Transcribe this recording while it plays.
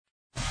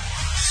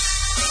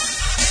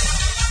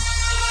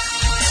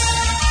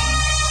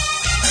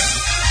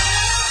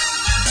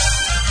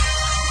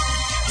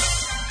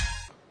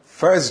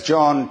1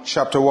 John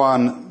chapter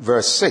 1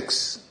 verse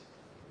 6.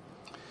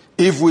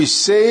 If we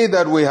say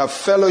that we have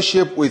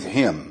fellowship with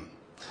him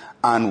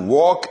and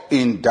walk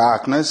in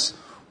darkness,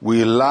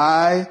 we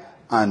lie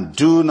and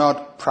do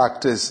not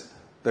practice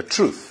the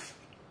truth.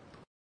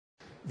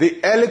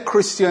 The early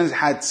Christians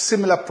had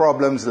similar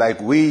problems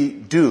like we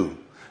do.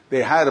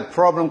 They had a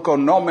problem called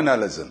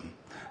nominalism.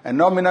 And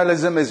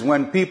nominalism is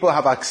when people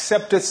have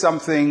accepted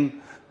something,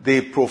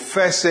 they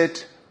profess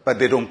it, but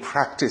they don't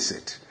practice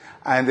it.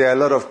 And there are a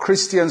lot of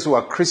Christians who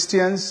are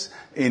Christians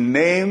in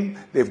name.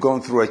 They've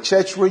gone through a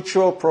church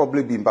ritual,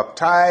 probably been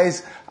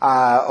baptized,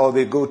 or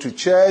they go to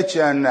church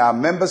and are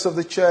members of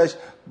the church,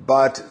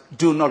 but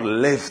do not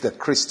live the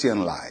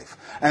Christian life.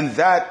 And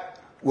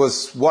that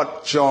was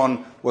what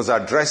John was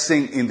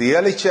addressing in the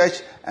early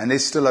church and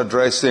is still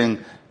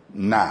addressing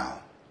now.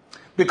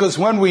 Because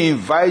when we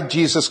invite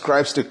Jesus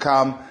Christ to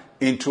come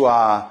into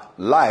our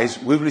lives,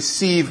 we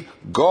receive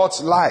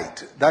God's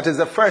light. That is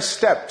the first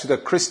step to the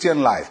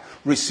Christian life,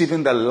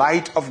 receiving the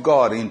light of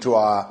God into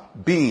our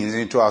beings,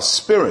 into our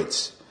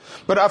spirits.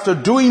 But after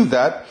doing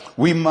that,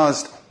 we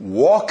must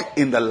walk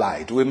in the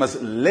light. We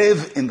must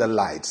live in the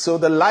light. So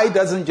the light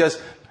doesn't just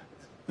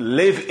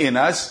live in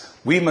us,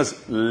 we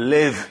must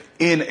live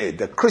in it.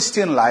 The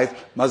Christian life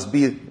must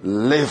be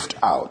lived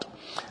out.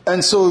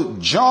 And so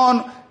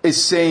John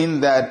is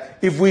saying that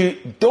if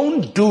we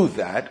don't do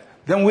that,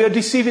 then we are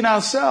deceiving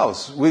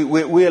ourselves.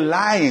 We're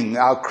lying.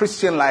 Our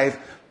Christian life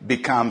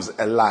becomes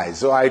a lie.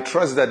 So I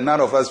trust that none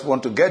of us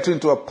want to get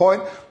into a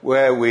point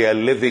where we are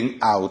living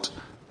out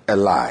a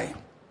lie.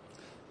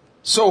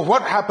 So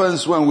what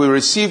happens when we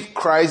receive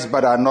Christ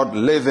but are not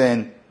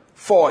living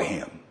for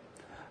him?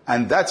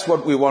 And that's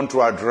what we want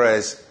to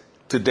address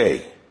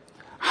today.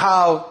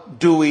 How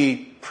do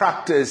we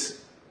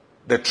practice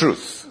the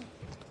truth?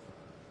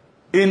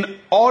 In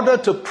order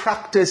to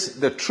practice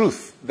the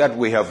truth that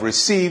we have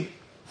received,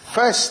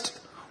 first,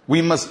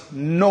 we must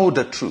know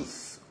the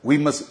truth. We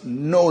must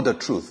know the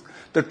truth.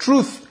 The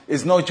truth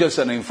is not just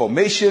an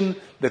information.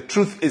 The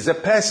truth is a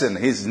person.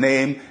 His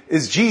name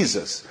is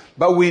Jesus.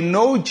 But we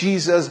know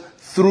Jesus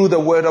through the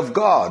Word of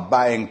God,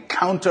 by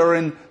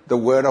encountering the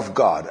Word of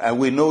God. And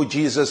we know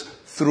Jesus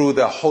through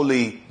the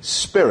Holy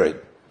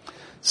Spirit.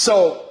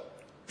 So,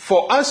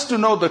 for us to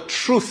know the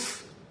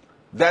truth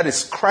that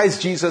is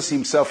Christ Jesus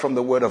himself from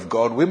the Word of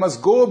God, we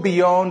must go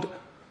beyond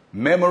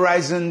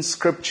memorizing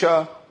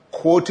Scripture,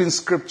 quoting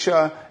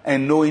Scripture,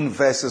 and knowing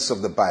verses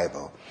of the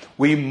Bible.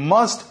 We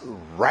must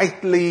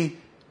rightly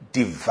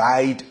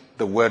divide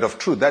the word of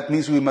truth. That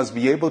means we must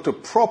be able to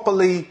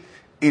properly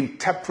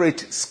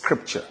interpret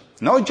Scripture.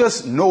 Not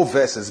just know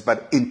verses,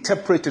 but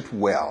interpret it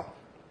well.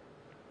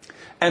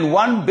 And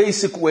one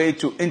basic way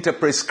to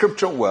interpret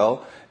Scripture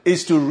well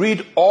is to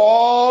read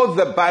all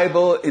the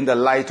Bible in the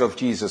light of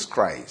Jesus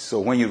Christ. So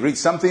when you read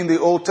something in the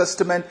Old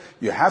Testament,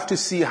 you have to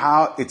see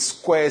how it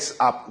squares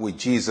up with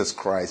Jesus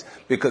Christ,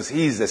 because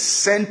he is the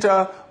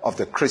center of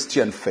the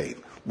Christian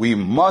faith. We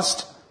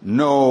must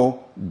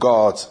know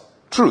God's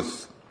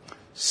truth.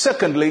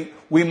 Secondly,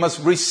 we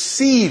must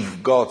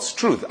receive God's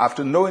truth.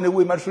 After knowing it,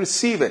 we must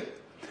receive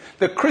it.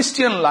 The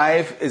Christian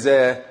life is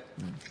a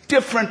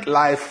different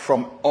life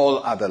from all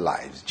other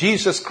lives.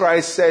 Jesus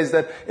Christ says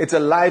that it's a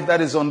life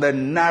that is on the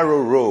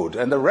narrow road,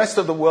 and the rest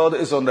of the world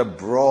is on the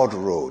broad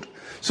road.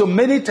 So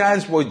many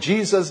times what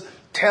Jesus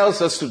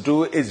tells us to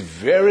do is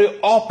very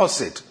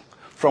opposite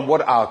from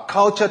what our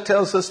culture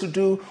tells us to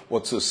do,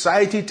 what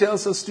society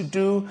tells us to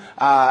do,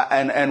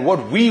 and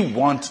what we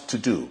want to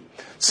do.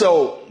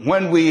 So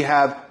when we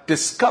have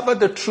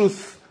discovered the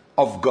truth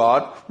of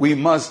God, we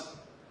must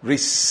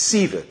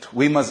receive it.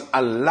 We must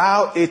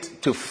allow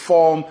it to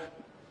form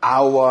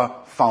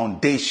our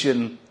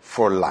foundation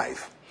for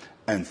life.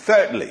 And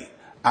thirdly,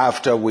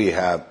 after we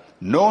have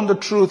known the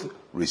truth,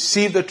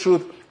 received the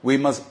truth, we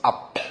must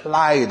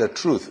apply the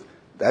truth.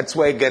 That's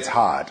where it gets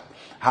hard.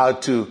 How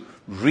to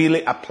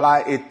really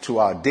apply it to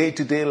our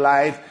day-to-day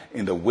life,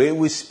 in the way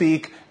we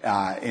speak,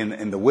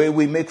 in the way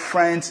we make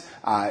friends,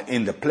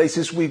 in the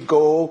places we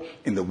go,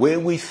 in the way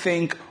we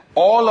think.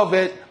 All of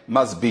it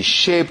must be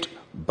shaped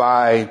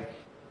by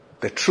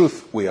the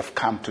truth we have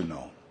come to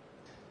know.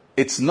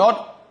 It's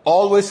not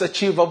always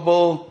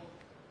achievable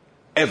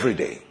every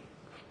day,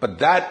 but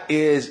that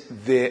is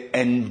the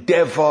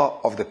endeavor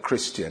of the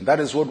Christian. That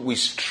is what we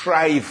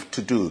strive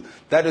to do.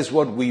 That is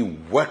what we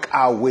work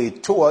our way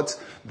towards,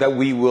 that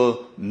we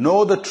will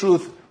know the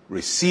truth,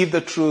 receive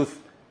the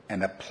truth,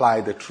 and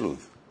apply the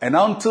truth. And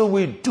until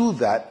we do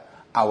that,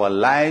 our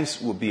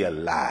lives will be a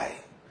lie.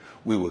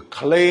 We will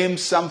claim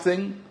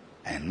something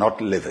and not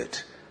live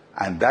it.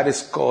 And that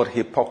is called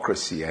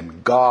hypocrisy.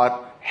 And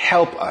God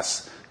help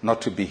us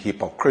not to be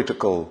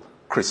hypocritical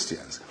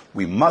Christians.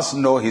 We must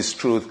know his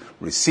truth,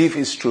 receive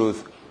his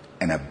truth,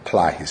 and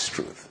apply his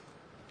truth.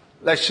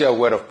 Let's share a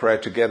word of prayer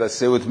together.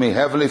 Say with me,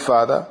 Heavenly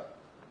Father,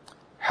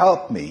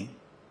 help me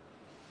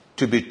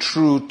to be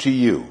true to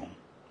you.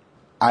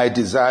 I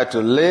desire to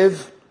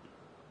live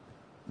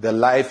the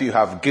life you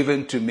have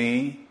given to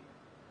me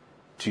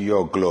to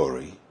your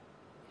glory.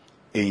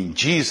 In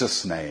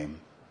Jesus' name,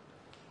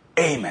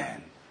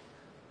 amen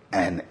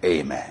and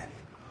amen.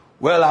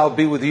 Well, I'll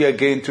be with you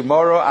again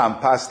tomorrow. I'm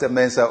Pastor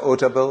Mensa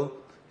Otabil.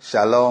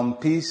 Shalom,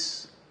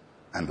 peace,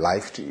 and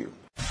life to you.